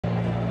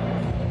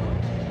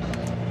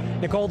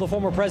Nicole, the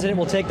former president,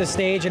 will take the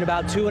stage in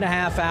about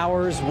 2.5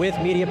 hours with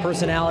media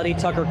personality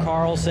Tucker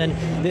Carlson.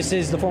 This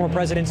is the former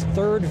president's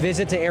third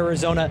visit to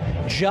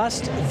Arizona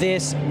just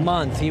this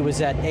month. He was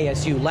at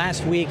ASU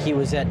last week. He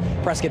was at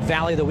Prescott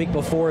Valley the week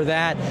before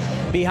that.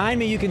 Behind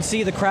me, you can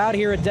see the crowd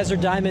here at Desert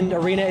Diamond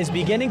Arena is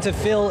beginning to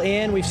fill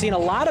in. We've seen a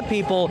lot of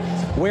people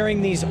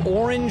wearing these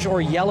orange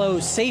or yellow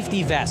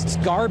safety vests,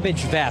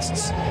 garbage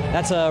vests.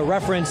 That's a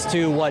reference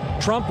to what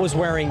Trump was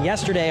wearing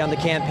yesterday on the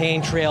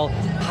campaign trail,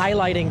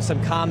 highlighting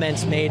some comments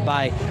made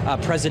by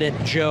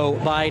President Joe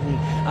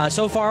Biden.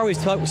 So far, we've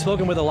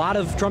spoken with a lot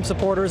of Trump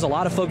supporters, a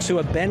lot of folks who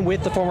have been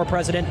with the former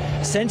president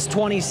since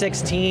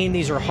 2016.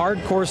 These are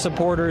hardcore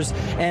supporters,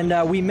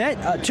 and we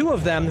met two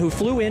of them who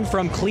flew in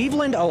from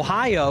Cleveland,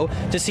 Ohio,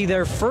 to see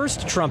their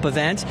first Trump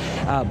event.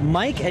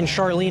 Mike and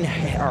Charlene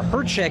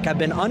Herchick have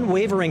been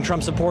unwavering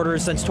Trump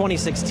supporters since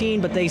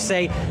 2016, but they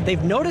say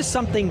they've noticed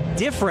something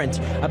different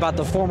about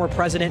the former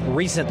president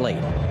recently.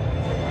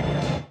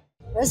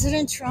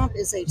 President Trump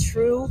is a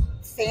true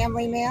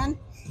family man.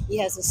 He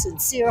has a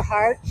sincere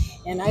heart,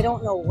 and I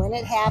don't know when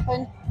it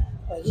happened,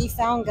 but he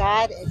found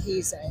God, and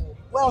he's a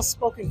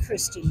well-spoken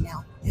Christian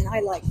now, and I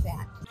like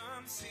that.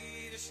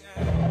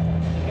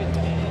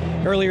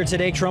 Earlier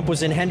today, Trump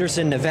was in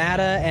Henderson,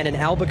 Nevada, and in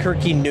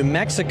Albuquerque, New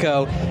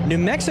Mexico. New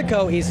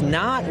Mexico is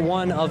not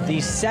one of the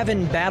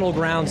 7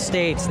 battleground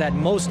states that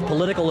most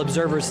political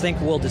observers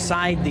think will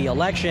decide the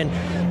election,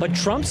 but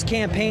Trump's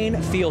campaign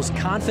feels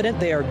confident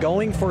they are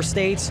going for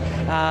states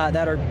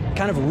that are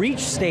kind of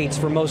reach states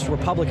for most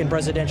Republican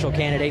presidential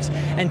candidates.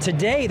 And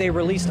today they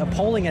released a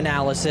polling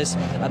analysis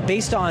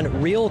based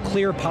on Real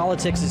Clear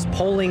Politics'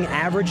 polling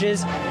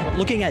averages,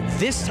 looking at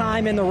this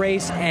time in the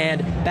race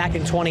and back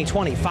in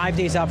 2020, 5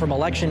 days out from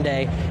Election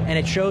Day, and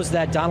it shows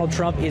that Donald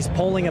Trump is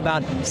polling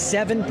about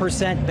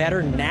 7%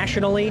 better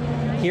nationally.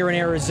 Here in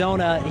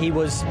Arizona, he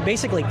was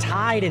basically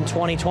tied in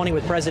 2020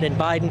 with President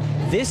Biden.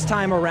 This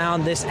time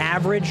around, this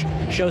average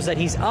shows that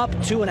he's up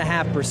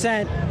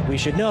 2.5%. We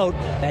should note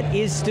that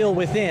is still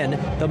within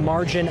the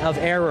margin of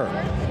error.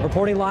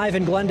 Reporting live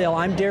in Glendale,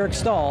 I'm Derek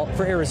Stahl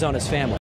for Arizona's Family.